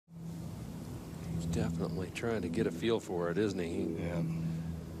definitely trying to get a feel for it, isn't he? Yeah.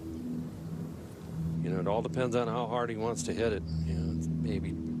 You know, it all depends on how hard he wants to hit it. You know,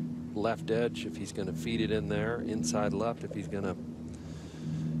 maybe left edge if he's going to feed it in there, inside left if he's going to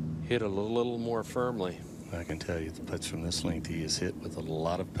hit it a little more firmly. I can tell you the putts from this length, he is hit with a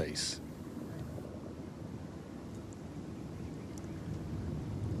lot of pace.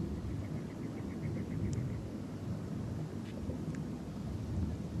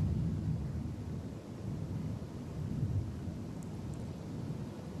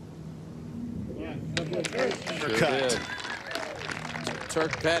 Sure did.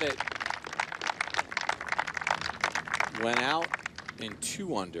 Turk Pettit went out in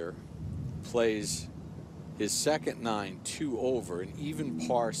 2 under, plays his second 9 2 over, an even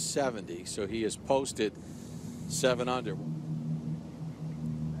par 70, so he has posted 7 under. Can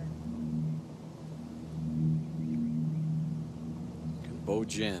Bo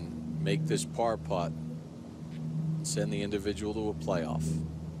Jin make this par putt and send the individual to a playoff?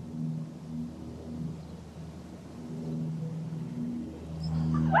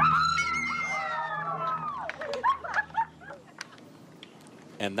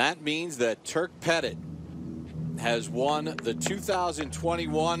 And that means that Turk Pettit has won the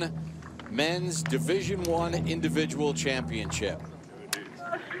 2021 Men's Division I Individual Championship.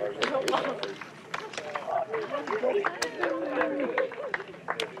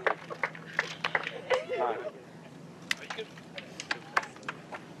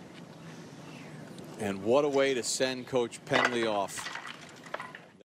 And what a way to send Coach Penley off.